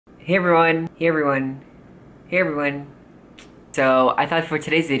Hey everyone, hey everyone, hey everyone. So I thought for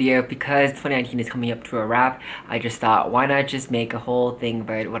today's video, because 2019 is coming up to a wrap, I just thought why not just make a whole thing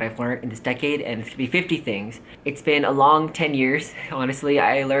about what I've learned in this decade, and it's gonna be 50 things. It's been a long 10 years, honestly.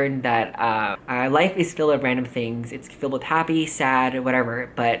 I learned that life is filled with random things. It's filled with happy, sad, whatever,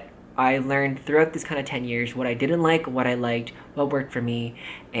 but I learned throughout this kind of 10 years what I didn't like, what I liked, what worked for me,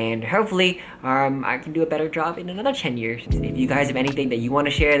 and hopefully I can do a better job in another 10 years. If you guys have anything that you want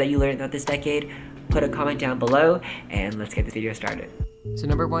to share that you learned throughout this decade, put a comment down below and let's get this video started. So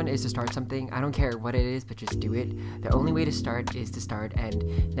number one is to start something. I don't care what it is, but just do it. The only way to start is to start,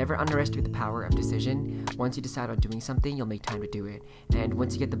 and never underestimate the power of decision. Once you decide on doing something, you'll make time to do it. And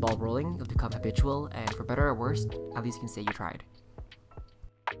once you get the ball rolling, you'll become habitual, and for better or worse, at least you can say you tried.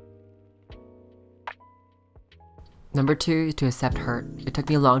 Number two is to accept hurt. It took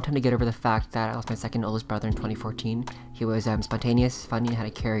me a long time to get over the fact that I lost my second oldest brother in 2014. He was spontaneous, funny, and had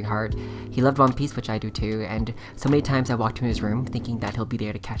a caring heart. He loved One Piece, which I do too, and so many times I walked in his room thinking that he'll be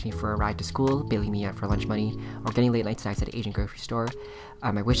there to catch me for a ride to school, bailing me out for lunch money, or getting late night snacks at an Asian grocery store.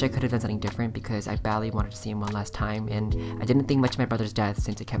 I wish I could have done something different because I badly wanted to see him one last time, and I didn't think much of my brother's death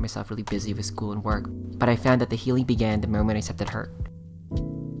since I kept myself really busy with school and work, but I found that the healing began the moment I accepted hurt.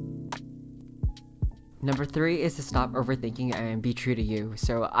 Number three is to stop overthinking and be true to you.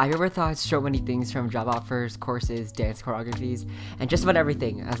 So I've overthought so many things, from job offers, courses, dance choreographies, and just about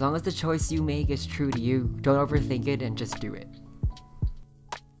everything. As long as the choice you make is true to you, don't overthink it and just do it.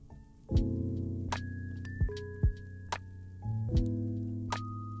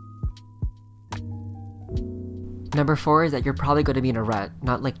 Number four is that you're probably going to be in a rut,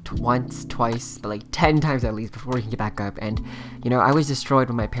 not like once, twice, but like 10 times at least before you can get back up. And you know, I was destroyed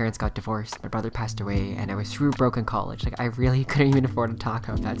when my parents got divorced, my brother passed away, and I was through broke in college. Like, I really couldn't even afford a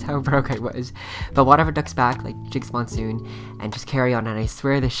taco. That's how broke I was. But whatever ducks back, like jigs monsoon, and just carry on, and I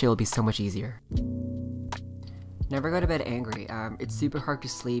swear this shit will be so much easier. Never go to bed angry. It's super hard to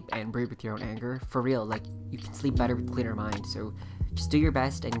sleep and breathe with your own anger. For real, like, you can sleep better with clearer mind, so just do your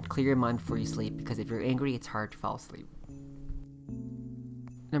best and clear your mind before you sleep, because if you're angry, it's hard to fall asleep.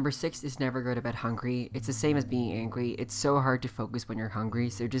 Number six is never go to bed hungry. It's the same as being angry. It's so hard to focus when you're hungry,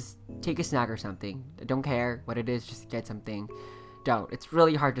 so just take a snack or something. Don't care what it is, just get something. Don't. It's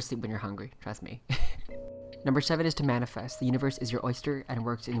really hard to sleep when you're hungry, trust me. Number seven is to manifest. The universe is your oyster and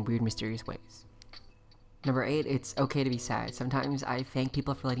works in weird, mysterious ways. Number eight, it's okay to be sad. Sometimes I thank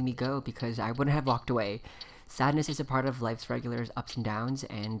people for letting me go because I wouldn't have walked away. Sadness is a part of life's regular ups and downs,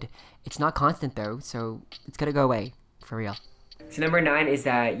 and it's not constant though, so it's gonna go away, for real. So number nine is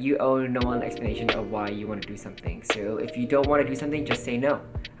that you owe no one an explanation of why you want to do something. So if you don't want to do something, just say no.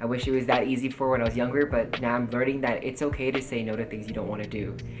 I wish it was that easy before when I was younger, but now I'm learning that it's okay to say no to things you don't want to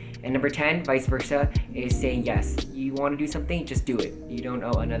do. And number 10, vice versa, is saying yes. You want to do something, just do it. You don't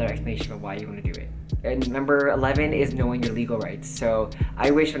owe another explanation of why you want to do it. And number 11 is knowing your legal rights. So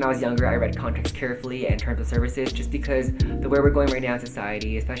I wish when I was younger I read contracts carefully and terms of services, just because the way we're going right now in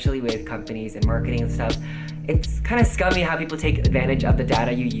society, especially with companies and marketing and stuff, it's kind of scummy how people take advantage of the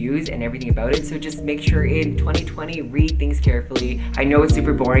data you use and everything about it. So just make sure in 2020, read things carefully. I know it's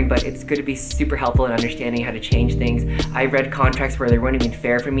super boring, but it's good to be super helpful in understanding how to change things. I read contracts where they weren't even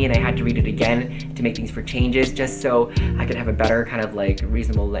fair for me, and I had to read it again to make things for changes, just so I could have a better kind of like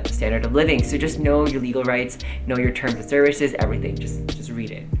reasonable standard of living. So just know your legal rights, know your terms of services, everything. Just read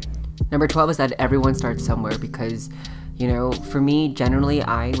it. Number 12 is that everyone starts somewhere, because you know, for me, generally,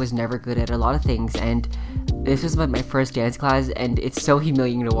 I was never good at a lot of things, and this was my first dance class, and it's so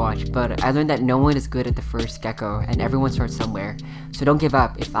humiliating to watch, but I learned that no one is good at the first get-go, and everyone starts somewhere. So don't give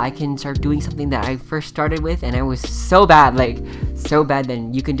up. If I can start doing something that I first started with, and I was so bad,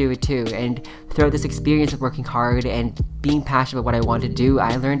 then you can do it too. And throughout this experience of working hard and being passionate about what I wanted to do,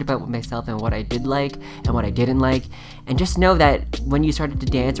 I learned about myself and what I did like and what I didn't like. And just know that when you started to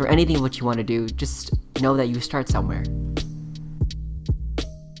dance or anything what you want to do, just know that you start somewhere.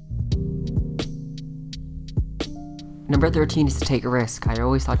 Number 13 is to take a risk. I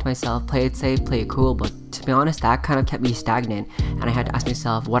always thought to myself, play it safe, play it cool, but to be honest, that kind of kept me stagnant, and I had to ask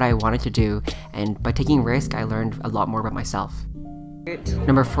myself what I wanted to do, and by taking risk, I learned a lot more about myself.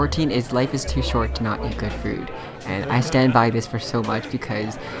 Number 14 is life is too short to not eat good food, and I stand by this for so much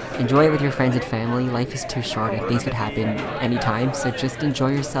because enjoy it with your friends and family. Life is too short and things could happen anytime, so just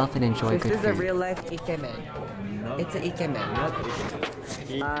enjoy yourself and enjoy good food. This is a real life ikemen. It's an ikemen.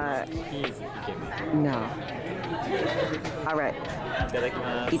 He's ikemen. No. Alright.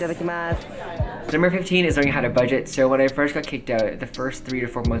 Itadakimasu. Number 15 is learning how to budget. So when I first got kicked out, the first 3 to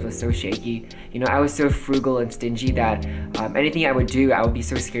 4 months was so shaky. You know, I was so frugal and stingy that anything I would do, I would be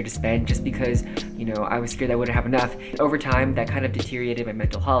so scared to spend, just because, you know, I was scared I wouldn't have enough. Over time, that kind of deteriorated my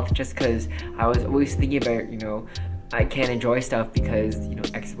mental health just because I was always thinking about, you know, I can't enjoy stuff because, you know,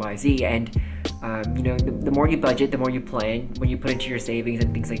 X, Y, Z. And, you know, the more you budget, the more you plan, when you put into your savings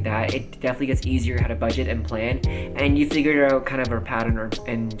and things like that, it definitely gets easier how to budget and plan. And you figure out kind of a pattern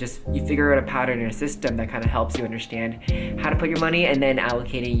you figure out a pattern and a system that kind of helps you understand how to put your money and then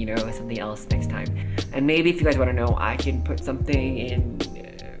allocating, you know, something else next time. And maybe if you guys want to know, I can put something in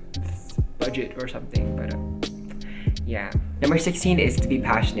budget or something, but yeah. Number 16 is to be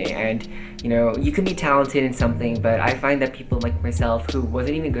passionate, and you know, you can be talented in something, but I find that people like myself who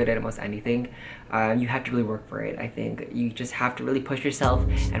wasn't even good at almost anything, you have to really work for it. I think you just have to really push yourself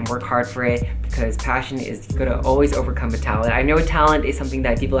and work hard for it, because passion is gonna always overcome a talent. I know talent is something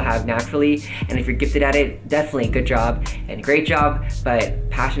that people have naturally, and if you're gifted at it, definitely good job and great job, but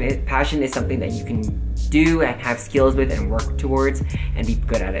passion is something that you can do and have skills with and work towards and be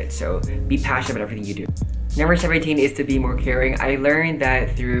good at it. So be passionate about everything you do. Number 17 is to be more caring. I learned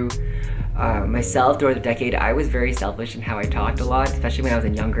that through myself throughout the decade. I was very selfish in how I talked a lot, especially when I was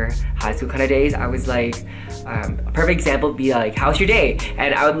in younger high school kind of days. I was like, a perfect example would be like, how's your day?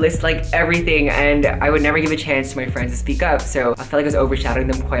 And I would list like everything, and I would never give a chance to my friends to speak up. So I felt like I was overshadowing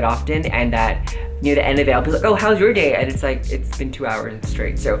them quite often, and that near the end of it, I'll be like, oh, how's your day? And it's like, it's been 2 hours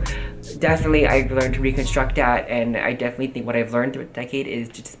straight. So definitely I've learned to reconstruct that, and I definitely think what I've learned through the decade is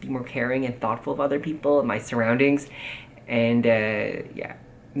to just be more caring and thoughtful of other people and my surroundings. And yeah.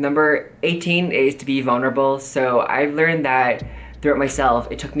 Number 18 is to be vulnerable. So I've learned that throughout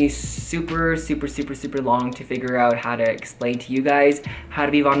myself. It took me super long to figure out how to explain to you guys how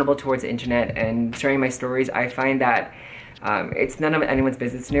to be vulnerable towards the internet and sharing my stories. I find that it's none of anyone's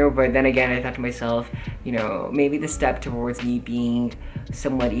business to know, but then again, I thought to myself, you know, maybe the step towards me being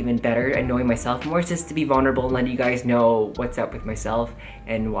somewhat even better and knowing myself more is just to be vulnerable and let you guys know what's up with myself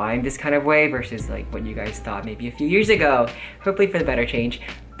and why I'm this kind of way versus like what you guys thought maybe a few years ago, hopefully for the better change.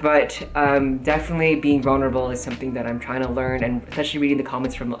 But definitely being vulnerable is something that I'm trying to learn, and especially reading the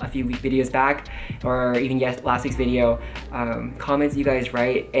comments from a few videos back, or even last week's video, comments you guys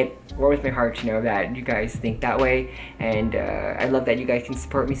write, it warms my heart to know that you guys think that way, and I love that you guys can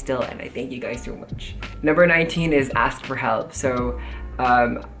support me still, and I thank you guys so much. Number 19 is ask for help. So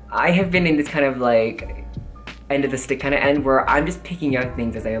I have been in this kind of like end of the stick kind of end where I'm just picking out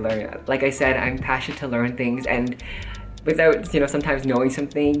things as I learn. Like I said, I'm passionate to learn things, and without, you know, sometimes knowing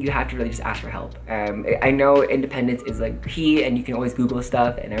something, you have to really just ask for help. I know independence is like key and you can always Google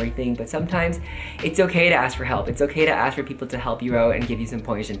stuff and everything, but sometimes it's okay to ask for help. It's okay to ask for people to help you out and give you some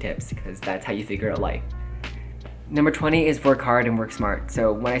pointers and tips, because that's how you figure out life. Number 20 is work hard and work smart.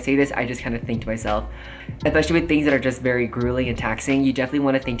 So when I say this, I just kind of think to myself, especially with things that are just very grueling and taxing, you definitely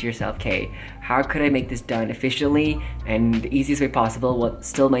want to think to yourself, okay, how could I make this done efficiently and the easiest way possible while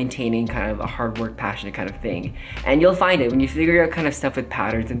still maintaining kind of a hard work, passionate kind of thing. And you'll find it when you figure out kind of stuff with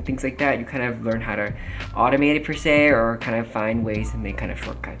patterns and things like that, you kind of learn how to automate it per se, or kind of find ways to make kind of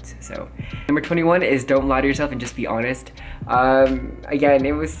shortcuts. So number 21 is don't lie to yourself and just be honest. Again,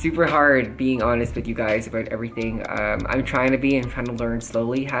 it was super hard being honest with you guys about everything. I'm trying to be and trying to learn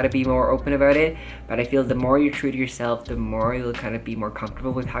slowly how to be more open about it, but I feel the more you're true to yourself, the more you'll kind of be more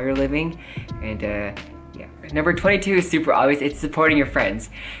comfortable with how you're living. And yeah. Number 22 is super obvious. It's supporting your friends.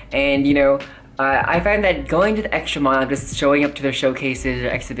 And you know, I find that going to the extra mile, just showing up to their showcases or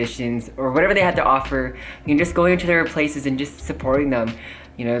exhibitions or whatever they have to offer, you know, just going to their places and just supporting them,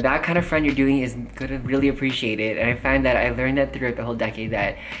 you know, that kind of friend you're doing is gonna really appreciate it. And I find that I learned that throughout the whole decade,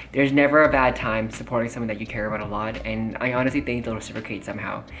 that there's never a bad time supporting someone that you care about a lot, and I honestly think they'll reciprocate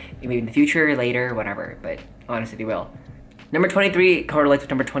somehow. Maybe in the future, later, whatever, but honestly they will. Number 23 correlates with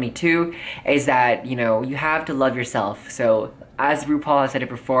number 22 is that, you know, you have to love yourself. So as RuPaul has said it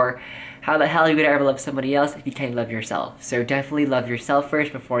before, how the hell are you gonna ever love somebody else if you can't love yourself? So definitely love yourself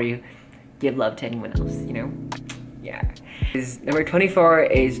first before you give love to anyone else, you know? Yeah. Number 24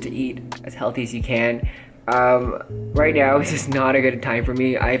 is to eat as healthy as you can. Right now it's just not a good time for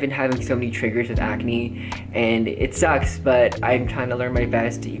me. I've been having so many triggers with acne and it sucks, but I'm trying to learn my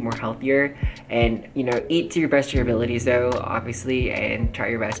best to eat more healthier and, you know, eat to your best of your abilities though, obviously, and try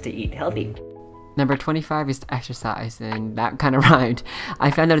your best to eat healthy. Number 25 is to exercise, and that kind of rhymed. I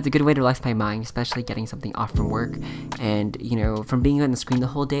found that it's a good way to relax my mind, especially getting something off from work. And, you know, from being on the screen the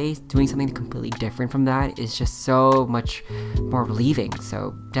whole day, doing something completely different from that is just so much more relieving.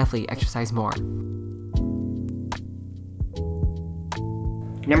 So definitely exercise more.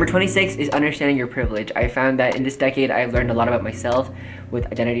 Number 26 is understanding your privilege. I found that in this decade, I learned a lot about myself with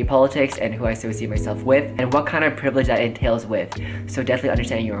identity politics and who I associate myself with and what kind of privilege that entails with. So definitely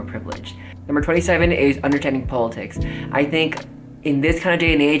understanding your own privilege. Number 27 is understanding politics. I think in this kind of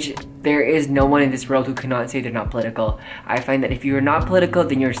day and age, there is no one in this world who cannot say they're not political. I find that if you're not political,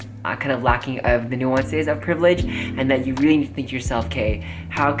 then you're kind of lacking of the nuances of privilege, and that you really need to think to yourself, okay,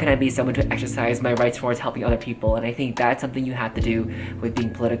 how can I be someone to exercise my rights towards helping other people? And I think that's something you have to do with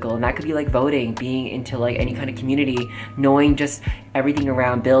being political, and that could be like voting, being into like any kind of community, knowing just everything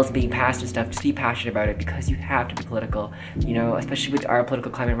around bills being passed and stuff. Just be passionate about it, because you have to be political, you know, especially with our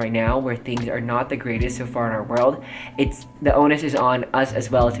political climate right now, where things are not the greatest so far in our world. It's the onus is on us as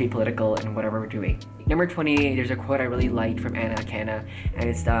well to be political in whatever we're doing. Number 28, there's a quote I really liked from Anna Akana, and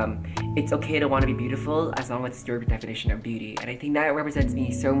it's okay to want to be beautiful as long as it's your definition of beauty. And I think that represents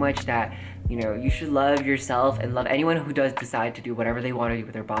me so much, that, you know, you should love yourself and love anyone who does decide to do whatever they want to do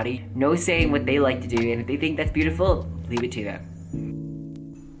with their body. No saying what they like to do, and if they think that's beautiful, leave it to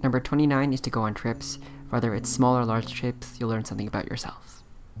them. Number 29 is to go on trips. Whether it's small or large trips, you'll learn something about yourself.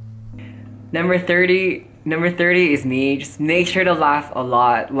 Number 30 is me. Just make sure to laugh a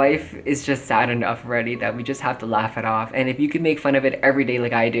lot. Life is just sad enough already that we just have to laugh it off. And if you can make fun of it every day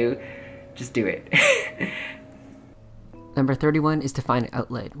like I do, just do it. Number 31 is to find an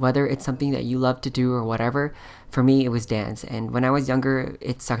outlet, whether it's something that you love to do or whatever. For me, it was dance, and when I was younger,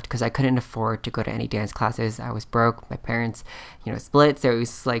 it sucked because I couldn't afford to go to any dance classes. I was broke, my parents, you know, split, so it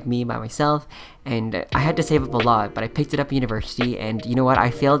was like me by myself, and I had to save up a lot, but I picked it up in university, and you know what,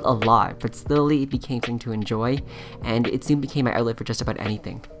 I failed a lot, but slowly it became something to enjoy, and it soon became my outlet for just about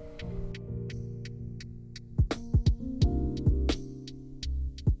anything.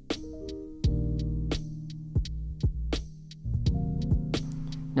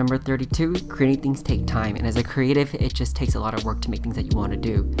 Number 32, creating things take time, and as a creative, it just takes a lot of work to make things that you want to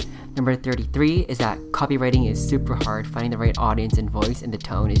do. Number 33 is that copywriting is super hard. Finding the right audience and voice and the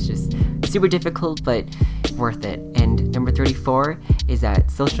tone is just super difficult, but worth it. And number 34 is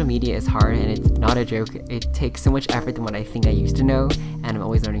that social media is hard, and it's not a joke. It takes so much effort than what I think I used to know, and I'm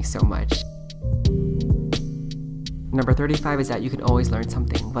always learning so much. Number 35 is that you can always learn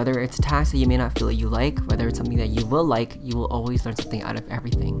something. Whether it's a task that you may not feel that you like, whether it's something that you will always learn something out of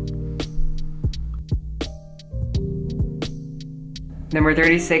everything. Number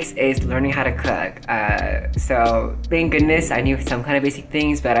 36 is learning how to cook. So thank goodness I knew some kind of basic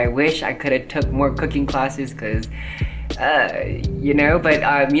things, but I wish I could have took more cooking classes, because you know,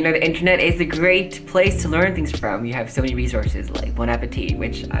 but you know, the internet is a great place to learn things from. You have so many resources like Bon Appetit,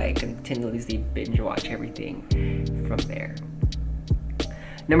 which I continuously binge watch everything from there.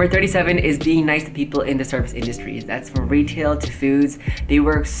 Number 37 is being nice to people in the service industries. That's from retail to foods. They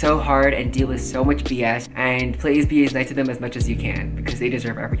work so hard and deal with so much BS, and please be as nice to them as much as you can, because they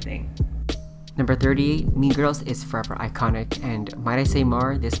deserve everything. Number 38, Mean Girls is forever iconic, and might I say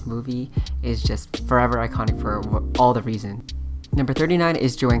more, this movie is just forever iconic for all the reasons. Number 39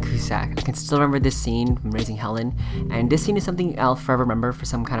 is Joanne Cusack. I can still remember this scene from Raising Helen, and this scene is something I'll forever remember for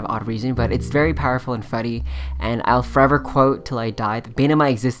some kind of odd reason, but it's very powerful and funny, and I'll forever quote till I die, the bane of my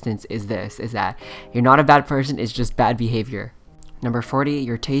existence is that you're not a bad person, it's just bad behavior. Number 40,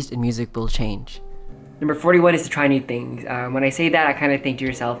 your taste in music will change. Number 41 is to try new things. When I say that, I kind of think to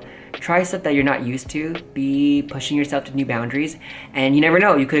yourself, try stuff that you're not used to, be pushing yourself to new boundaries, and you never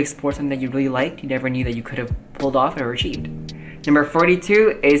know, you could explore something that you really liked, you never knew that you could have pulled off or achieved. Number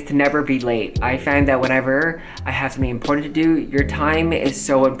 42 is to never be late. I find that whenever I have something important to do, your time is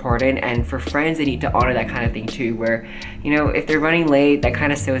so important, and for friends, they need to honor that kind of thing too, where, you know, if they're running late, that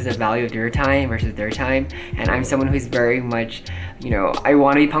kind of shows the value of your time versus their time, and I'm someone who's very much, you know, I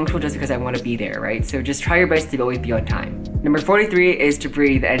want to be punctual just because I want to be there, right? So just try your best to always be on time. Number 43 is to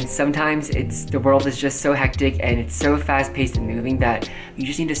breathe, and sometimes the world is just so hectic and it's so fast-paced and moving that you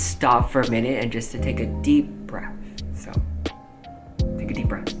just need to stop for a minute and just to take a deep breath. So take a deep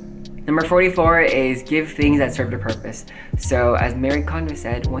breath. Number 44 is give things that serve their purpose. So as Mary Kondo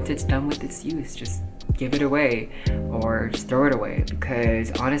said, once it's done with its use, just give it away or just throw it away,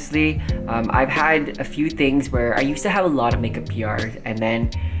 because honestly, I've had a few things where I used to have a lot of makeup PRs, and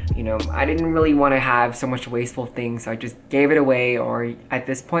then, you know, I didn't really want to have so much wasteful things, so I just gave it away. Or at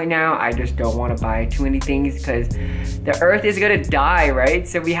this point now, I just don't want to buy too many things, because the earth is gonna die, right?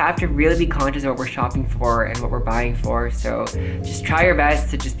 So we have to really be conscious of what we're shopping for and what we're buying for. So just try your best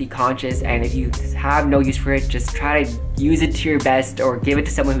to just be conscious, and if you have no use for it, just try to use it to your best or give it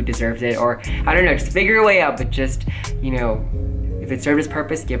to someone who deserves it, or I don't know, just figure your way out, but just, you know, if it serves its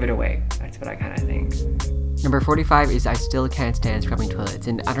purpose, give it away. That's what I kind of think. Number 45 is I still can't stand scrubbing toilets,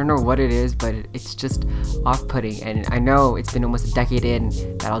 and I don't know what it is, but it's just off-putting, and I know it's been almost a decade in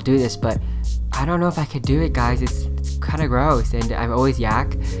that I'll do this, but I don't know if I could do it, guys. It's kind of gross, and I'm always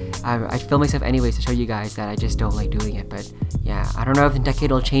yak. I film myself anyways to show you guys that I just don't like doing it, but yeah, I don't know if in a decade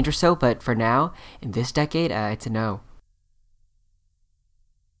it'll change or so, but for now, in this decade, it's a no.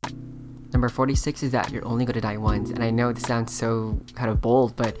 Number 46 is that you're only going to die once. And I know this sounds so kind of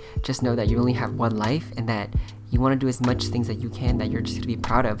bold, but just know that you only have one life and that you want to do as much things that you can that you're just going to be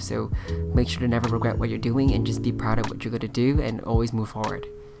proud of. So make sure to never regret what you're doing and just be proud of what you're going to do and always move forward.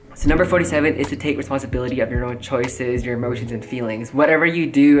 So number 47 is to take responsibility of your own choices, your emotions and feelings. Whatever you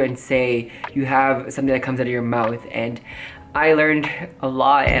do and say, you have something that comes out of your mouth. And I learned a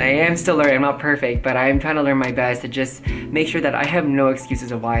lot, and I am still learning. I'm not perfect, but I'm trying to learn my best to just make sure that I have no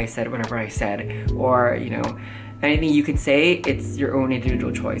excuses of why I said whatever I said, or anything you could say. It's your own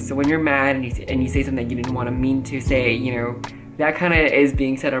individual choice. So when you're mad and you say something you didn't want to mean to say, that kind of is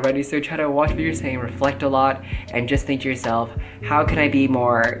being said already. So try to watch what you're saying, reflect a lot, and just think to yourself, how can I be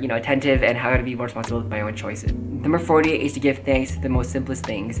more attentive, and how can I be more responsible with my own choices. Number 48 is to give thanks to the most simplest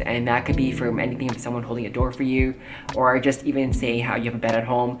things, and that could be from anything of someone holding a door for you, or just even saying how you have a bed at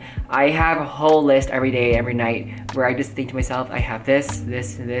home. I have a whole list every day, every night, where I just think to myself, I have this,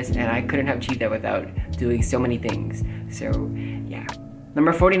 this, and this, and I couldn't have achieved that without doing so many things. So yeah.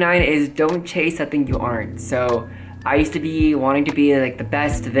 Number 49 is don't chase something you aren't. So I used to be wanting to be like the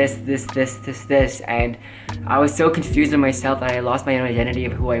best, this, and I was so confused in myself that I lost my own identity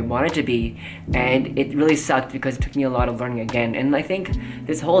of who I wanted to be, and it really sucked because it took me a lot of learning again. And I think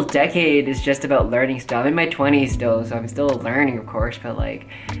this whole decade is just about learning stuff. I'm in my 20s still, so I'm still learning, of course, but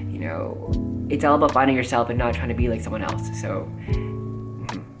it's all about finding yourself and not trying to be like someone else. So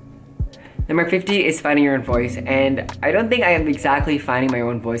Number 50 is finding your own voice, and I don't think I am exactly finding my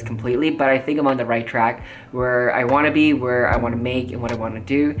own voice completely, but I think I'm on the right track where I want to be, where I want to make, and what I want to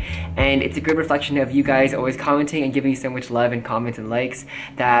do. And it's a good reflection of you guys always commenting and giving me so much love and comments and likes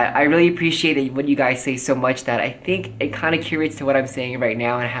that I really appreciate what you guys say so much that I think it kind of curates to what I'm saying right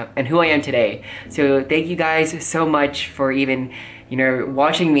now and who I am today. So thank you guys so much for even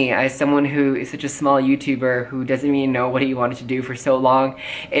watching me as someone who is such a small YouTuber who doesn't even know what he wanted to do for so long.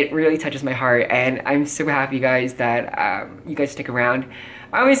 It really touches my heart, and I'm so happy, guys, that you guys stick around.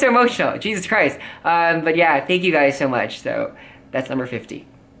 I'm always so emotional, Jesus Christ. But yeah, thank you guys so much. So that's number 50.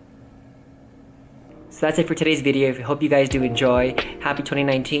 So that's it for today's video. I hope you guys do enjoy. Happy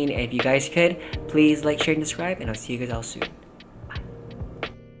 2019, and if you guys could, please like, share, and subscribe, and I'll see you guys all soon.